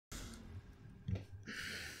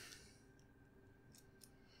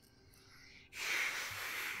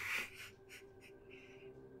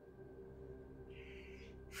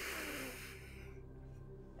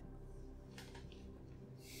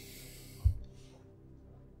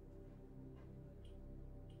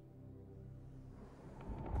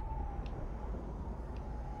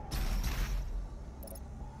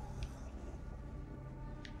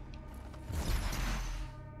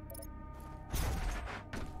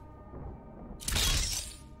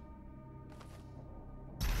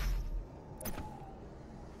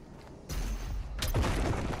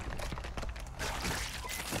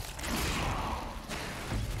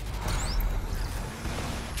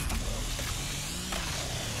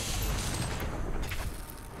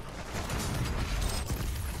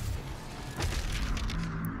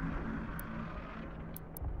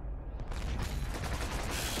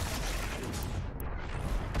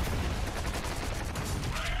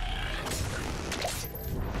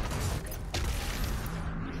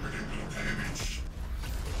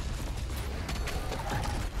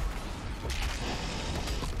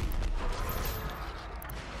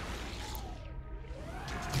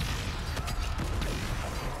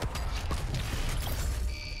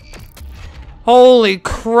Holy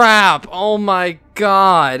crap! Oh my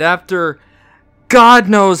god! After God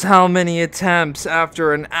knows how many attempts,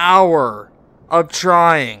 after an hour of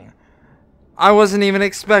trying, I wasn't even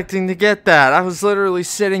expecting to get that. I was literally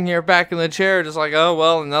sitting here back in the chair just like, oh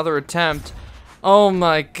well, another attempt. Oh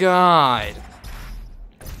my god.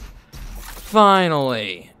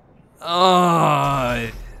 Finally.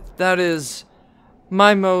 That is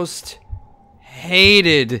my most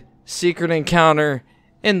hated secret encounter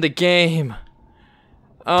in the game.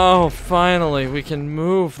 Oh, finally, we can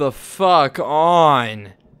move the fuck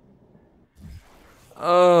on.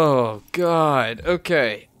 Oh, God.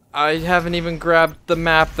 Okay, I haven't even grabbed the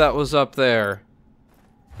map that was up there.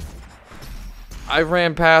 I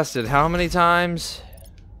ran past it how many times?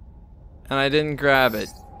 And I didn't grab it.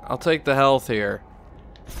 I'll take the health here.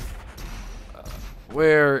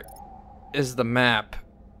 Where is the map?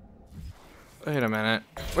 Wait a minute.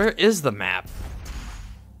 Where is the map?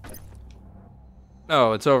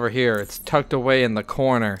 Oh, it's over here. It's tucked away in the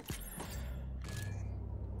corner.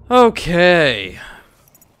 Okay.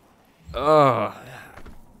 Ugh.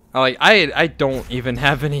 Like, I don't even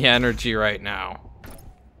have any energy right now.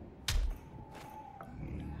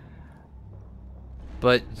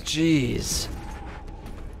 But, jeez.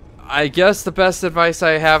 I guess the best advice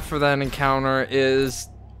I have for that encounter is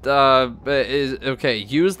okay,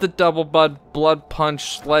 use the double blood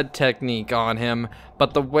punch sled technique on him,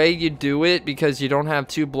 but the way you do it, because you don't have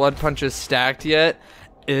 2 blood punches stacked yet,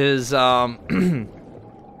 is oh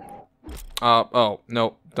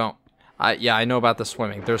no, don't. Yeah, I know about the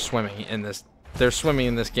swimming. They're swimming in this. They're swimming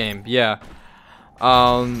in this game. Yeah.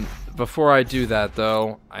 Before I do that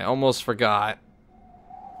though, I almost forgot.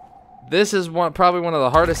 This is probably one of the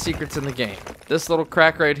hardest secrets in the game. This little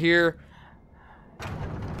crack right here.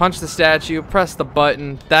 Punch the statue, press the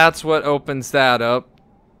button. That's what opens that up.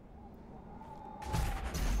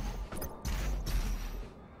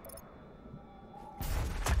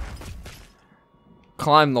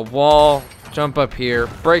 Climb the wall, jump up here,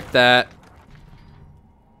 break that.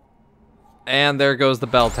 And there goes the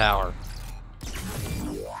bell tower.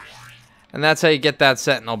 And that's how you get that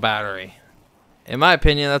sentinel battery. In my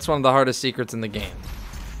opinion, that's one of the hardest secrets in the game.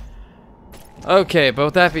 Okay, but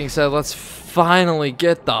with that being said, let's finally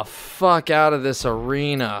get the fuck out of this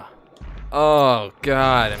arena. Oh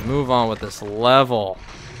god, and move on with this level.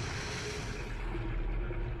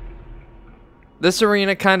 This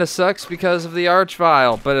arena kind of sucks because of the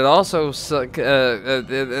archvile, but it also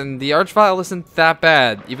and the archvile isn't that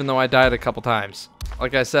bad, even though I died a couple times.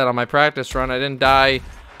 Like I said, on my practice run, I didn't die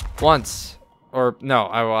once. Or no,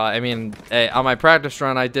 I mean, on my practice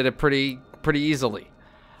run, I did it pretty easily.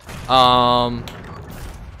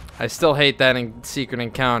 I still hate that secret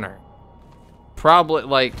encounter. Probably,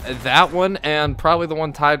 like, that one and probably the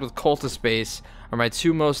one tied with Cultist Base are my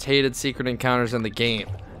 2 most hated secret encounters in the game.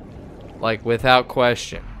 Like, without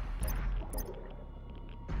question.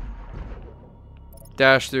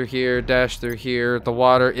 Dash through here, dash through here. The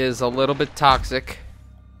water is a little bit toxic.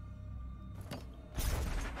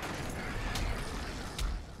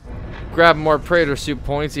 Grab more Praetor Suit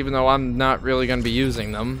points, even though I'm not really going to be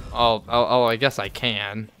using them. I guess I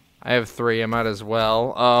can. I have 3, I might as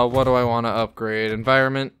well. What do I want to upgrade?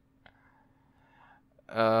 Environment.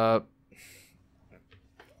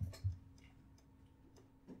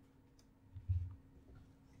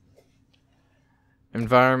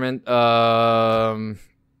 Environment,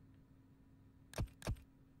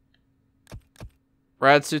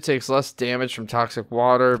 Rad suit takes less damage from toxic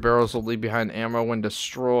water. Barrels will leave behind ammo when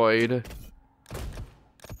destroyed.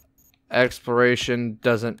 Exploration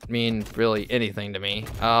doesn't mean really anything to me.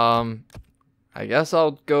 I guess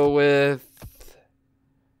I'll go with...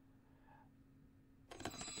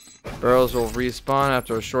 Barrels will respawn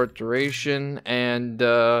after a short duration, and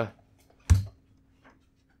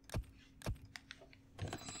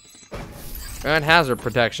hazard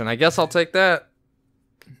protection. I guess I'll take that.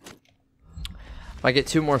 If I get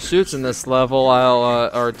 2 more suits in this level,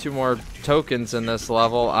 or 2 more tokens in this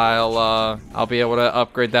level, I'll be able to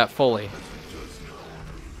upgrade that fully.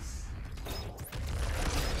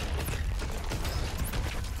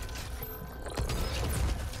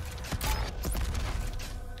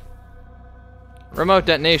 Remote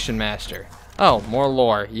detonation master. Oh, more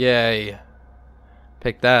lore. Yay.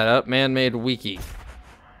 Pick that up. Man-made wiki.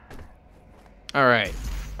 Alright.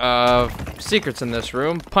 Secrets in this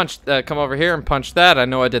room. Punch. Come over here and punch that. I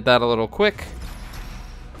know I did that a little quick.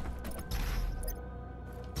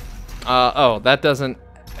 Oh, that doesn't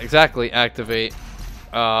exactly activate.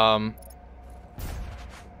 Well,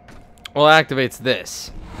 it activates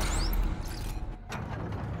this.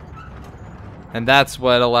 And that's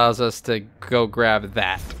what allows us to go grab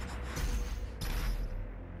that.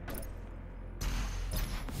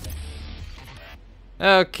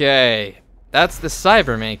 Okay, that's the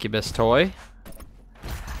Cyber Mancubus toy.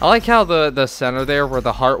 I like how the center there, where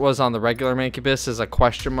the heart was on the regular Mancubus, is a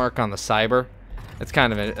question mark on the Cyber. It's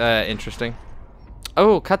kind of interesting.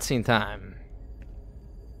 Oh, cutscene time.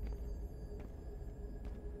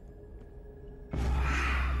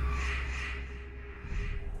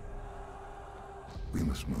 We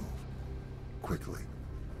must move quickly.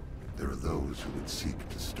 There are those who would seek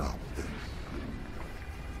to stop this.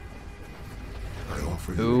 I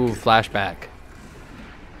offer you. Ooh, flashback.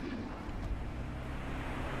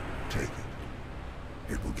 Take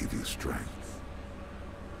it. It will give you strength.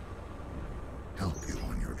 Help you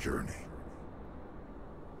on your journey.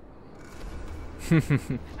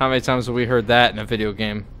 How many times have we heard that in a video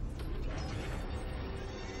game?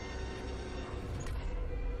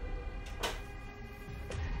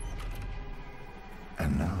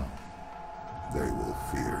 And now, they will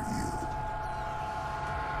fear you.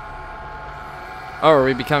 Oh, are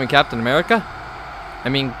we becoming Captain America? I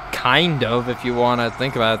mean, kind of, if you want to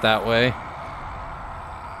think about it that way.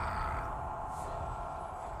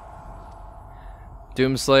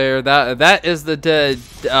 Doomslayer, that is the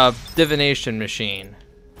divination machine.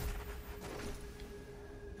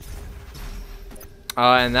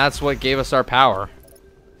 And that's what gave us our power.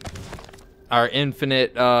 Our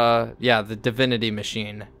infinite, yeah, the divinity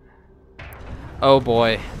machine. Oh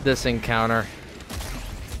boy, this encounter.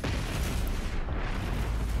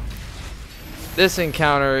 This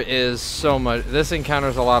encounter is so much. This encounter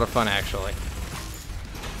is a lot of fun, actually.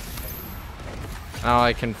 Now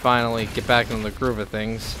I can finally get back into the groove of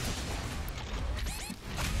things.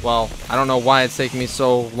 Well, I don't know why it's taking me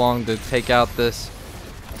so long to take out this.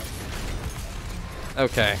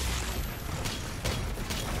 Okay.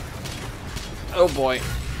 Oh boy.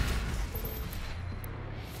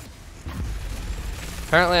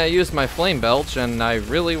 Apparently I used my flame belch and I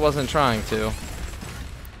really wasn't trying to.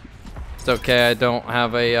 It's okay, I don't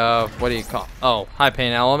have a, what do you call? Oh, high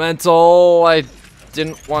pain elemental. I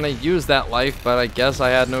didn't want to use that life, but I guess I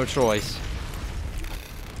had no choice.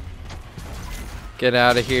 Get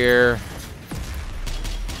out of here.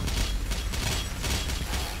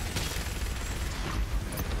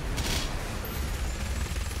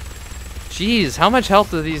 Jeez, how much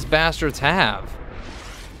health do these bastards have?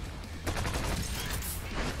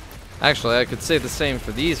 Actually, I could say the same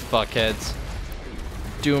for these fuckheads.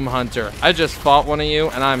 Doom Hunter. I just fought one of you,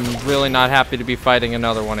 and I'm really not happy to be fighting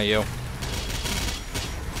another one of you.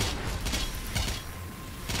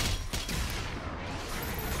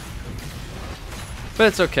 But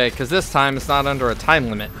it's okay, because this time it's not under a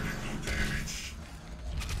time limit.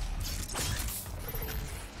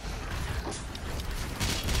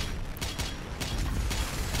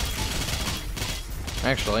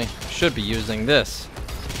 Actually, should be using this.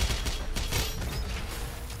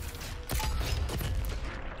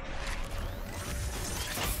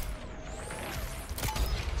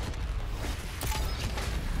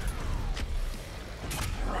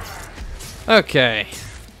 Okay.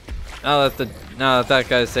 Now that that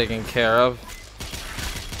guy's taken care of.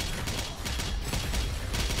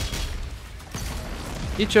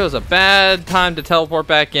 You chose a bad time to teleport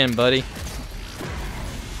back in, buddy.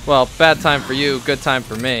 Well, bad time for you, good time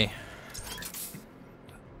for me.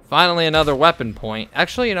 Finally another weapon point.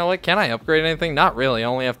 Actually, you know what? Can I upgrade anything? Not really. I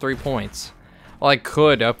only have 3 points. Well, I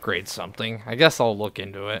could upgrade something. I guess I'll look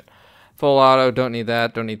into it. Full auto, don't need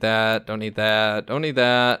that, don't need that, don't need that, don't need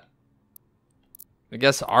that. I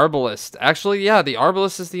guess Arbalist. Actually, yeah, the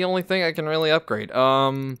Arbalist is the only thing I can really upgrade.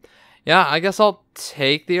 Yeah, I guess I'll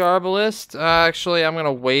take the Arbalist. Actually, I'm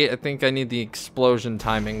gonna wait. I think I need the explosion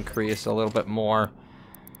time increase a little bit more.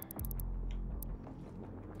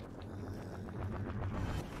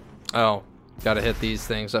 Oh, gotta hit these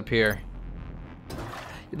things up here.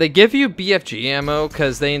 They give you BFG ammo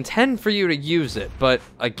because they intend for you to use it, but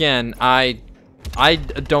again, I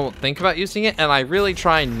don't think about using it, and I really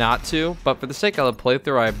try not to, but for the sake of the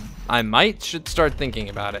playthrough, I should start thinking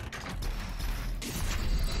about it.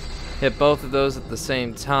 Hit both of those at the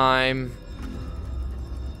same time.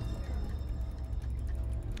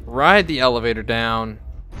 Ride the elevator down.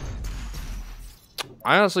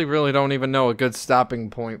 I honestly really don't even know a good stopping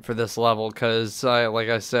point for this level, because, like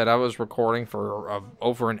I said, I was recording for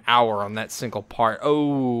over an hour on that single part.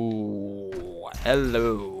 Oh,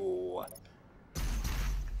 hello.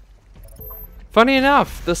 Funny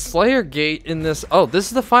enough, the Slayer Gate in this... Oh, this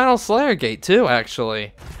is the final Slayer Gate, too,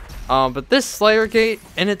 actually. But this Slayer Gate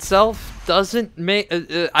in itself doesn't make...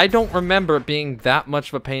 I don't remember it being that much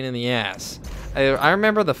of a pain in the ass. I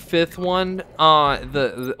remember the 5th one,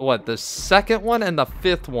 the second one and the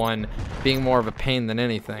 5th one being more of a pain than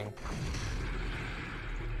anything.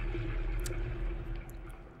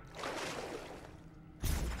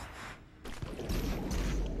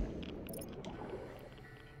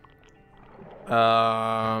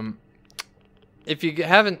 If you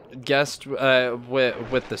haven't guessed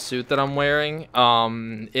with the suit that I'm wearing,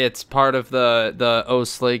 it's part of the Oh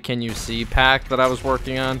Slay Can You See pack that I was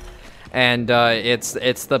working on, and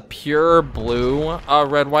it's the pure blue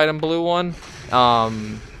red, white, and blue one,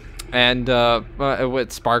 and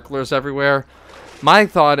with sparklers everywhere. My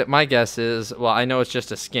guess is, well, I know it's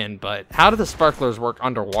just a skin, but how do the sparklers work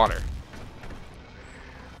underwater?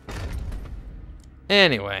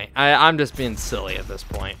 Anyway, I'm just being silly at this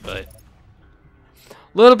point, but a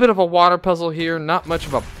little bit of a water puzzle here, not much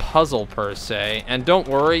of a puzzle per se, and don't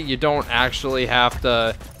worry, you don't actually have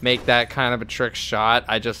to make that kind of a trick shot.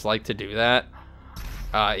 I just like to do that,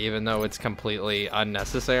 even though it's completely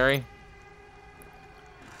unnecessary.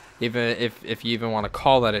 Even if you even want to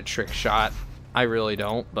call that a trick shot, I really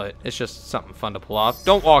don't, but it's just something fun to pull off.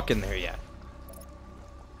 Don't walk in there yet.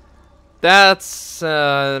 That's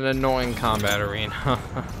an annoying combat arena.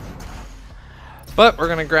 But we're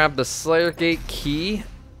gonna grab the Slayer Gate key,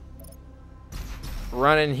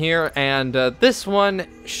 run in here, and this one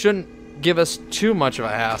shouldn't give us too much of a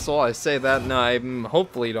hassle. I say that and I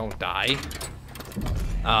hopefully don't die,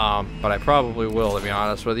 but I probably will, to be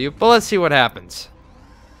honest with you. But let's see what happens.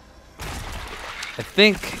 I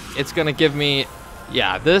think it's gonna give me,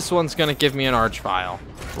 yeah, this one's gonna give me an arch vial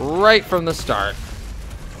right from the start.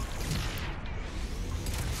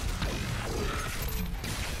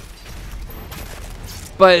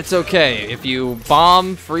 But it's okay. If you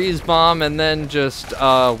bomb, freeze bomb, and then just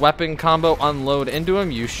weapon combo unload into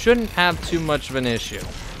him, you shouldn't have too much of an issue.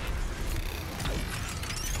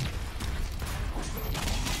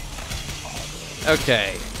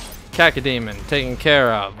 Okay. Cacodemon taken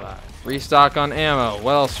care of. Restock on ammo.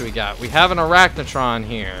 What else do we got? We have an Arachnotron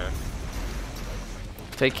here.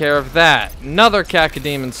 Take care of that. Another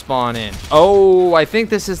Cacodemon spawn in. Oh, I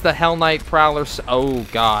think this is the Hell Knight Prowler. Oh,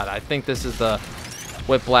 God. I think this is the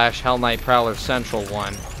Whiplash Hell Knight Prowler Central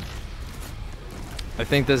one. I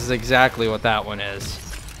think this is exactly what that one is.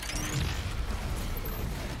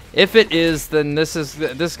 If it is, then this is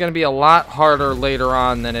going to be a lot harder later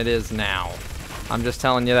on than it is now. I'm just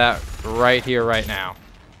telling you that right here, right now.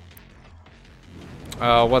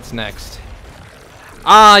 What's next?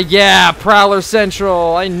 Ah, yeah, Prowler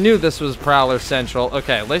Central. I knew this was Prowler Central.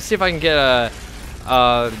 Okay, let's see if I can get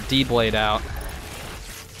a D-Blade out.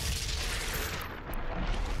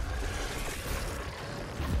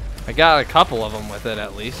 I got a couple of them with it,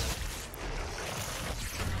 at least.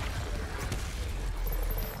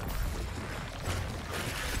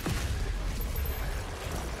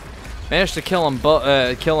 Managed to kill them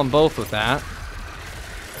both with that.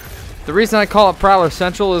 The reason I call it Prowler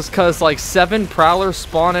Central is because like 7 Prowlers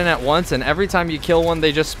spawn in at once, and every time you kill one,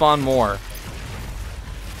 they just spawn more.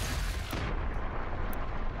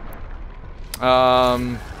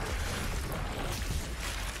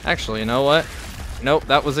 Actually, you know what? Nope,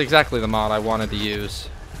 that was exactly the mod I wanted to use.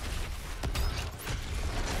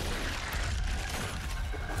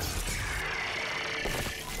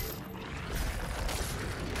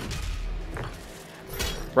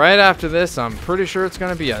 Right after this, I'm pretty sure it's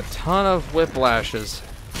going to be a ton of Whiplashes.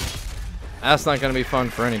 That's not going to be fun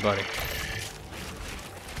for anybody.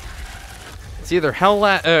 It's either Hell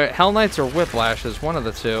Knights or Whiplashes, one of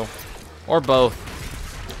the two. Or both.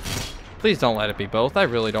 Please don't let it be both. I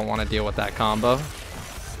really don't want to deal with that combo.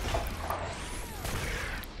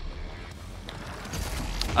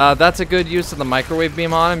 That's a good use of the microwave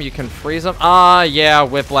beam on him. You can freeze him. Ah, yeah,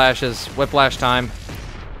 Whiplashes. Whiplash time.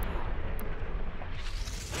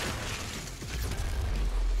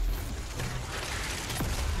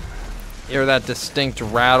 Hear that distinct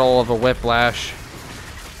rattle of a Whiplash.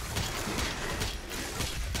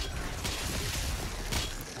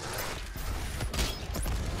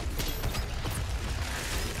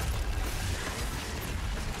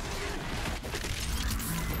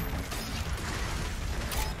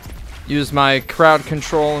 Use my crowd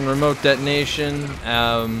control and remote detonation.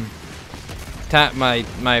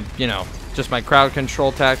 You know, just my crowd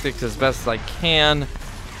control tactics as best as I can.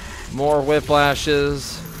 More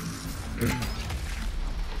Whiplashes.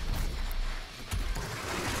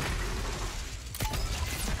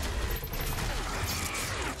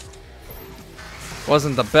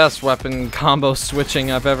 Wasn't the best weapon combo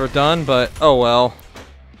switching I've ever done, but oh well.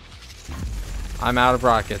 I'm out of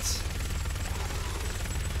rockets.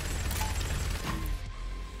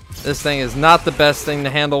 This thing is not the best thing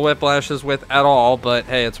to handle Whiplashes with at all, but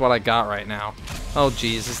hey, it's what I got right now. Oh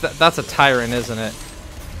geez, that's a Tyrant, isn't it?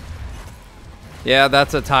 Yeah,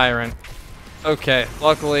 that's a Tyrant. Okay,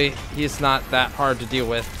 luckily, he's not that hard to deal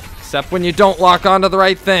with. Except when you don't lock onto the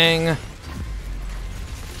right thing.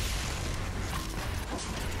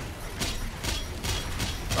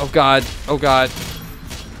 Oh god. Oh god.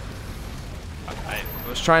 I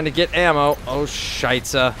was trying to get ammo. Oh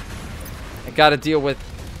scheisse. I gotta deal with...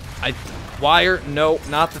 Wire? No,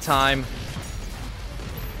 not the time.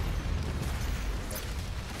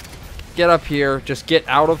 Get up here. Just get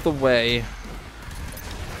out of the way.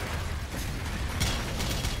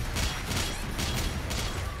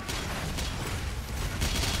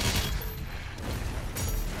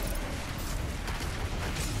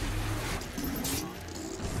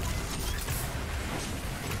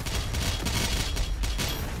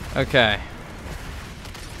 Okay.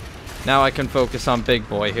 Now I can focus on Big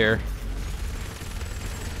Boy here.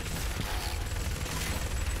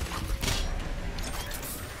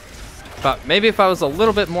 But maybe if I was a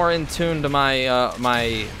little bit more in tune to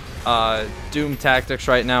my Doom tactics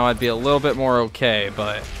right now, I'd be a little bit more okay,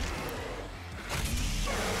 but...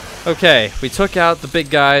 Okay, we took out the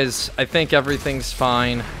big guys. I think everything's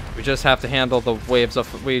fine. We just have to handle the waves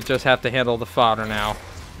of... We just have to handle the fodder now.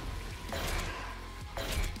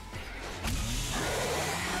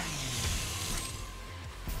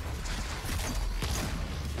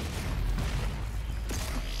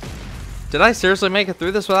 Did I seriously make it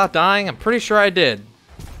through this without dying? I'm pretty sure I did.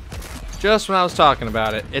 Just when I was talking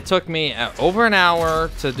about it. It took me over an hour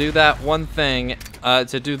to do that one thing,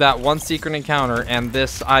 to do that one secret encounter, and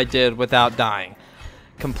this I did without dying.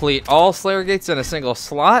 Complete all Slayer Gates in a single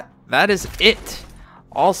slot. That is it.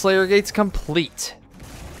 All Slayer Gates complete.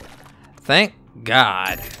 Thank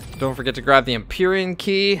God. Don't forget to grab the Empyrean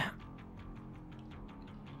key.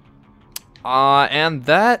 And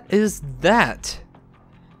that is that.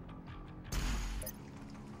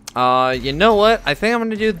 You know what? I think I'm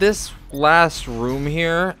gonna do this last room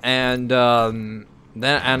here, and I'm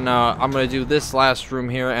gonna do this last room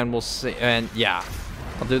here, and we'll see. And yeah,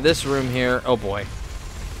 I'll do this room here. Oh boy.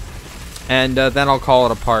 And then I'll call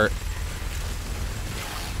it apart.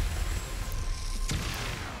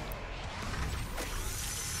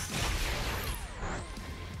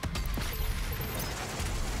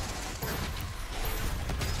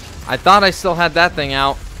 I thought I still had that thing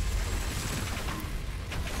out.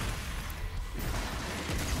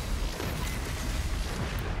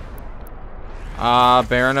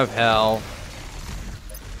 Baron of Hell.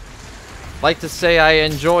 Like to say I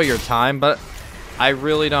enjoy your time, but I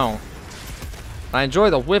really don't. I enjoy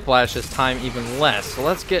the Whiplash's time even less, so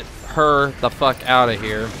let's get her the fuck out of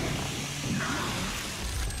here.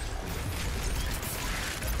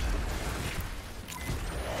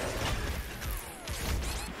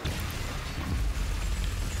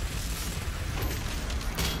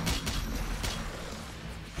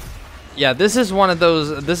 Yeah, this is one of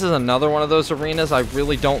those. This is another one of those arenas I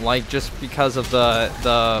really don't like, just because of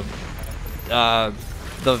the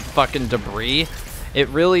fucking debris. It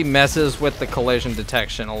really messes with the collision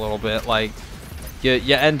detection a little bit. Like, you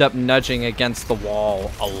end up nudging against the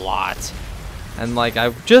wall a lot, and like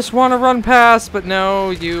I just want to run past, but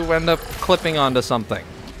no, you end up clipping onto something.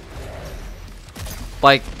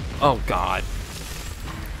 Like, oh god.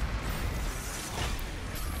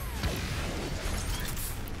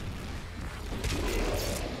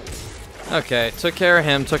 Okay, took care of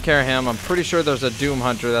him, took care of him. I'm pretty sure there's a Doom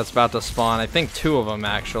Hunter that's about to spawn. I think 2 of them,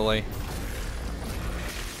 actually.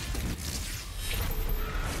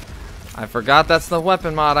 I forgot that's the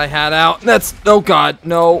weapon mod I had out. That's... Oh, God,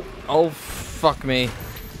 no. Oh, fuck me.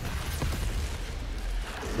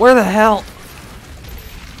 Where the hell?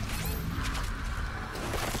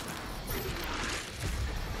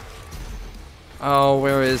 Oh,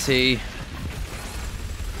 where is he?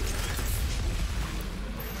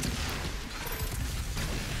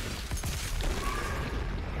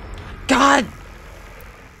 God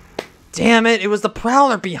damn it, it was the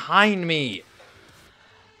Prowler behind me.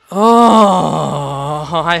 Oh,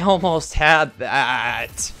 I almost had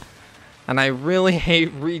that. And I really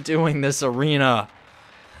hate redoing this arena.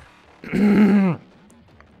 I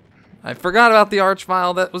forgot about the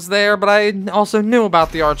Archvile that was there, but I also knew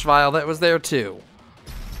about the Archvile that was there too.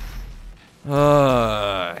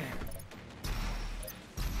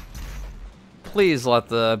 Please let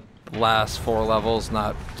the last 4 levels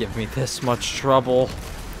not give me this much trouble.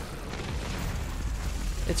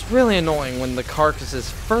 It's really annoying when the Carcass's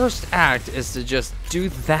first act is to just do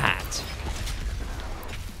that.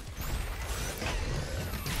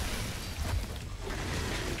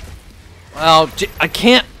 Well, I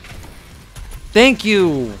can't. Thank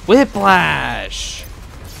you, Whiplash.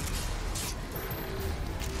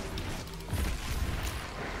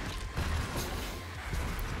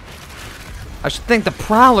 I should thank the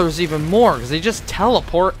Prowlers even more, because they just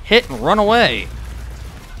teleport, hit, and run away.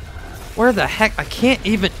 Where the heck? I can't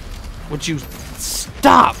even... Would you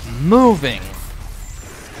stop moving?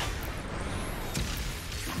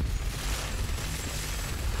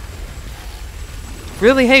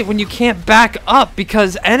 Really hate when you can't back up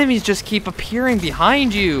because enemies just keep appearing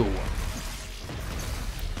behind you.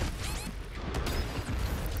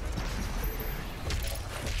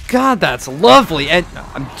 God, that's lovely. And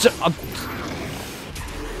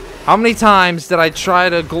how many times did I try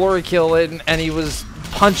to glory kill it and he was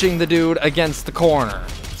punching the dude against the corner?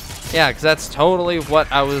 Yeah, because that's totally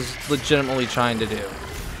what I was legitimately trying to do.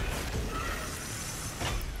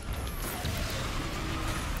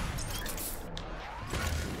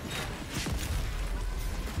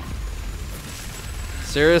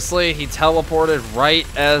 Seriously, he teleported right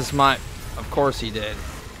as my... Of course he did.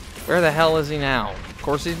 Where the hell is he now? Of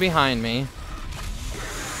course he's behind me.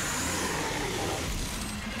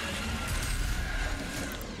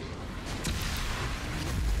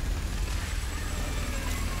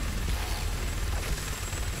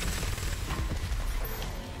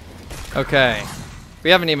 Okay. We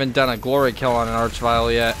haven't even done a glory kill on an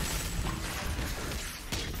Archvile yet.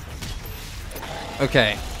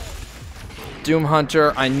 Okay. Doom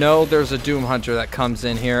Hunter. I know there's a Doom Hunter that comes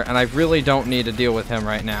in here, and I really don't need to deal with him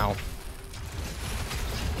right now.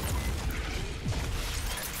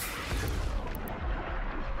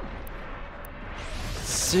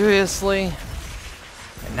 Seriously?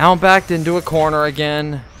 And now I'm backed into a corner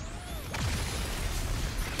again.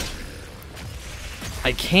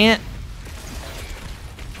 I can't...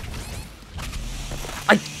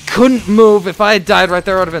 I couldn't move. If I had died right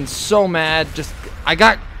there, I would have been so mad.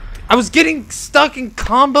 I was getting stuck and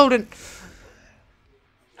comboed and...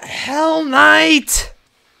 Hell Knight!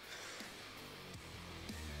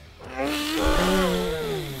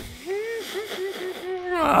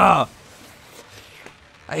 I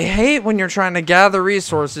hate when you're trying to gather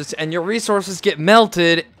resources and your resources get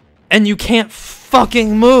melted and you can't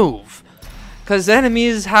fucking move. Because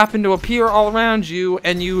enemies happen to appear all around you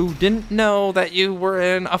and you didn't know that you were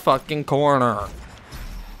in a fucking corner.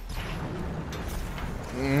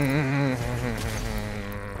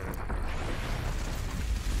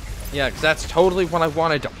 Yeah, because that's totally what I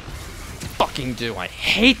wanted to fucking do. I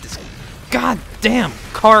hate this goddamn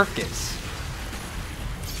carcass.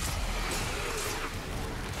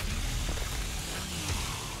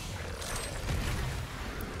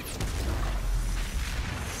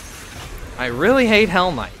 I really hate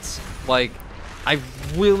Hell Knights. Like, I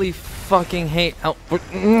really fucking hate Hell...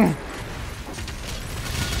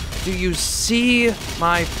 Do you see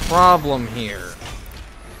my problem here?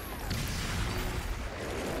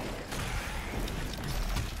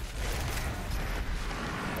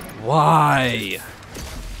 Why?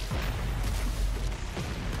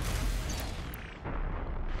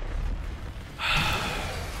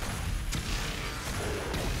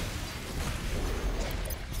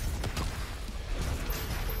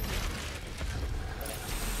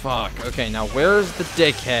 Fuck. Okay, now where's the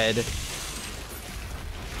dickhead?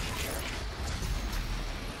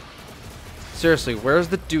 Seriously, where's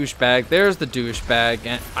the douchebag? There's the douchebag,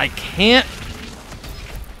 and I can't...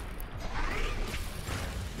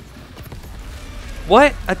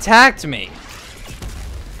 What attacked me?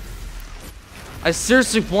 I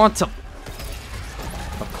seriously want to...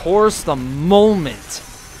 Of course, the moment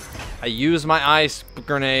I use my ice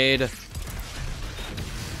grenade...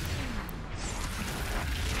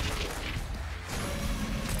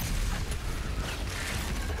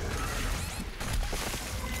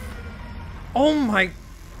 Oh my...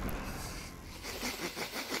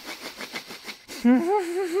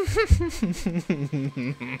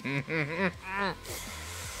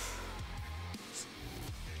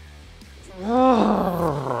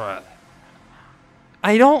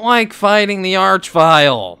 I don't like fighting the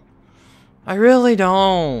Archvile. I really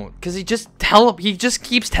don't, because he just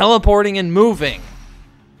keeps teleporting and moving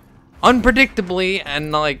unpredictably,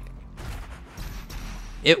 and like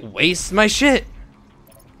it wastes my shit.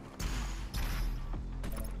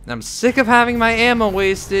 I'm sick of having my ammo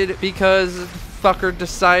wasted because the fucker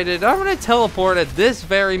decided I'm gonna teleport at this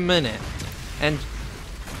very minute. And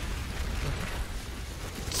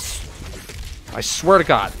I swear to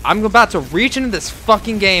God, I'm about to reach into this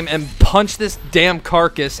fucking game and punch this damn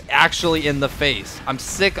carcass actually in the face. I'm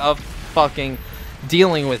sick of fucking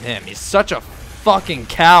dealing with him. He's such a fucking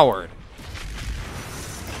coward.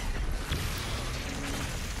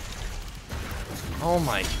 Oh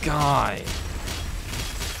my God.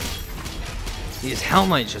 These Hell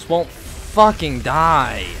Knights just won't fucking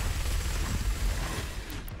die.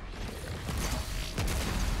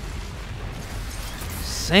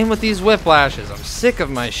 Same with these whiplashes. I'm sick of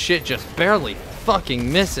my shit just barely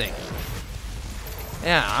fucking missing.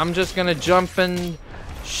 Yeah, I'm just gonna jump and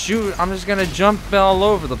shoot. I'm just gonna jump all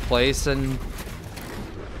over the place and...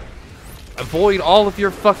 avoid all of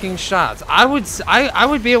your fucking shots. I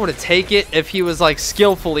would be able to take it if he was like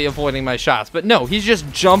skillfully avoiding my shots, but no, he's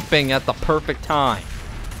just jumping at the perfect time.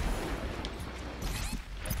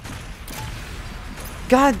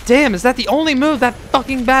 God damn, is that the only move that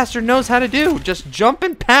fucking bastard knows how to do? Just jump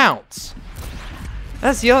and pounce.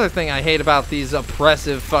 That's the other thing I hate about these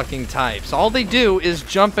oppressive fucking types. All they do is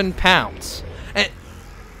jump and pounce. And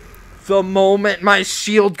the moment my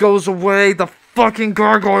shield goes away, the fucking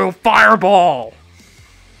gargoyle fireball.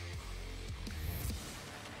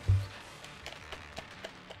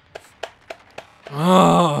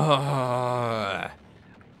 I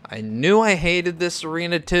knew I hated this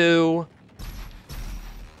arena too.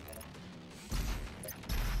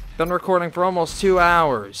 Been recording for almost 2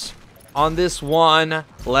 hours on this one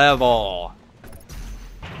level.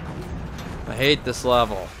 I hate this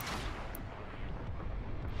level.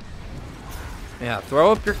 Yeah,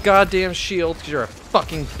 throw up your goddamn shield because you're a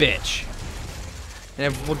fucking bitch.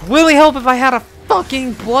 And it would really help if I had a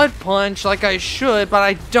fucking blood punch like I should, but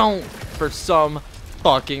I don't for some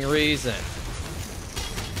fucking reason.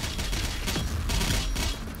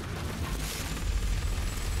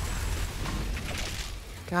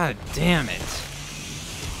 God damn it.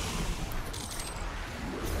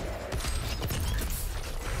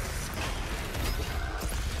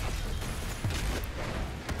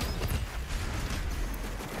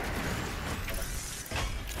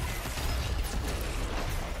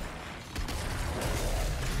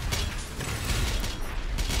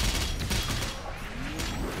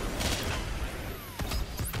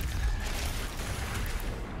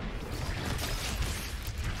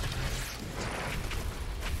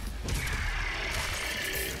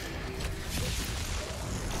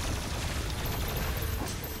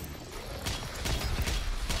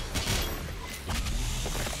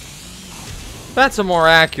 That's a more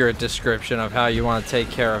accurate description of how you want to take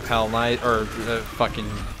care of Hell Knight, or fucking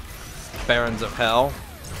Barons of Hell.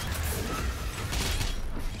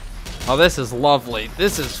 Oh, this is lovely.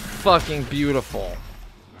 This is fucking beautiful.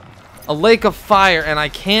 A lake of fire, and I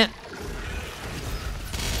can't...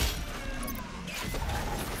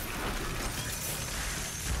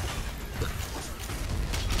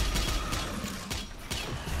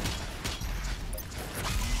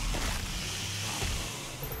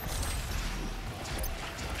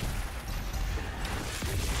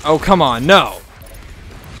 Oh, come on, no.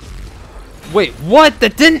 Wait, what?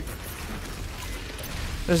 That didn't...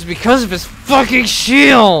 It was because of his fucking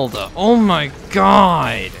shield! Oh my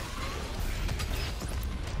god!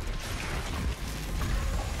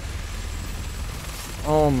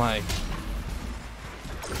 Oh my...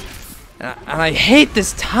 And I hate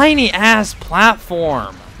this tiny ass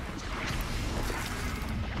platform!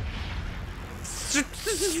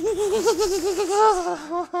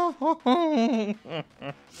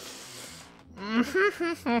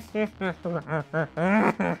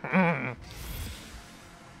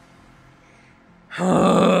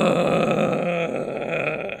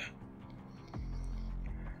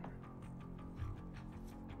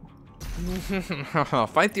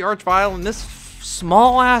 Fight the Archvile in this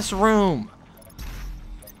small ass room.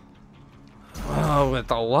 Oh,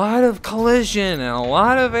 with a lot of collision and a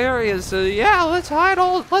lot of areas. So yeah, let's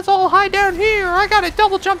all hide down here. I got a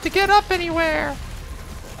double jump to get up anywhere.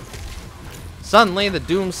 Suddenly, the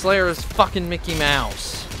Doomslayer is fucking Mickey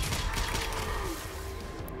Mouse.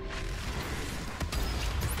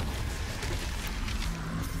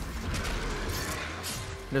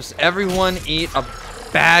 Just everyone eat a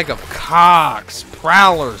bag of cocks.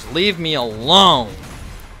 Prowlers, leave me alone.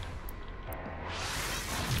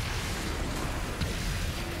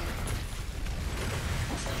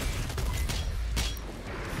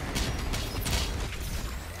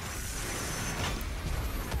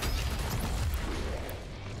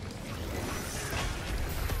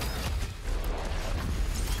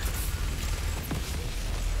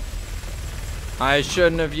 I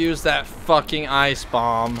shouldn't have used that fucking ice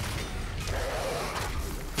bomb.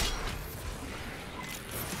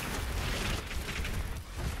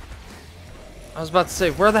 I was about to say,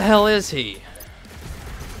 where the hell is he?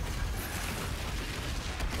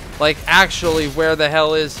 Like, actually, where the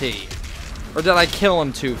hell is he? Or did I kill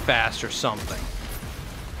him too fast or something?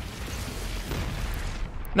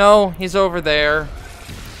 No, he's over there.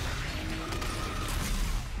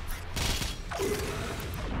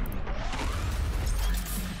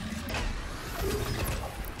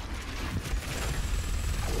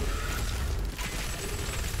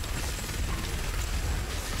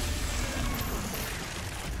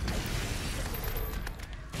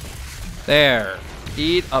 There.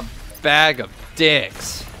 Eat a bag of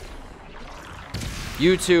dicks.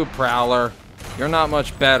 You too, Prowler. You're not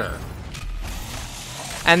much better.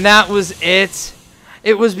 And that was it.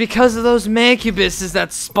 It was because of those mancubuses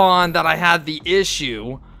that spawned that I had the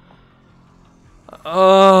issue.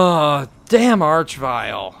 Oh, damn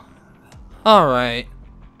Archvile. Alright.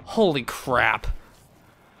 Holy crap.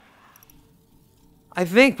 I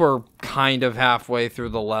think we're kind of halfway through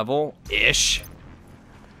the level-ish.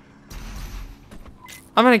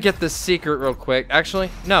 I'm gonna get this secret real quick. Actually,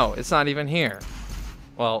 no, it's not even here.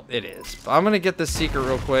 Well, it is. But I'm gonna get this secret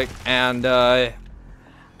real quick, and I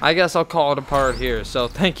guess I'll call it a part here. So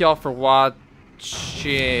thank y'all for watching.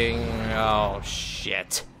 Oh,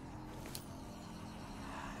 shit.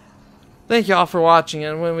 Thank y'all for watching,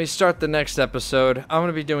 and when we start the next episode, I'm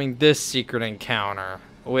gonna be doing this secret encounter,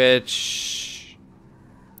 which...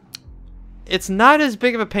 it's not as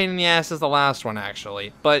big of a pain in the ass as the last one,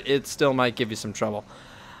 actually, but it still might give you some trouble.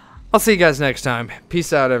 I'll see you guys next time.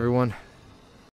 Peace out, everyone.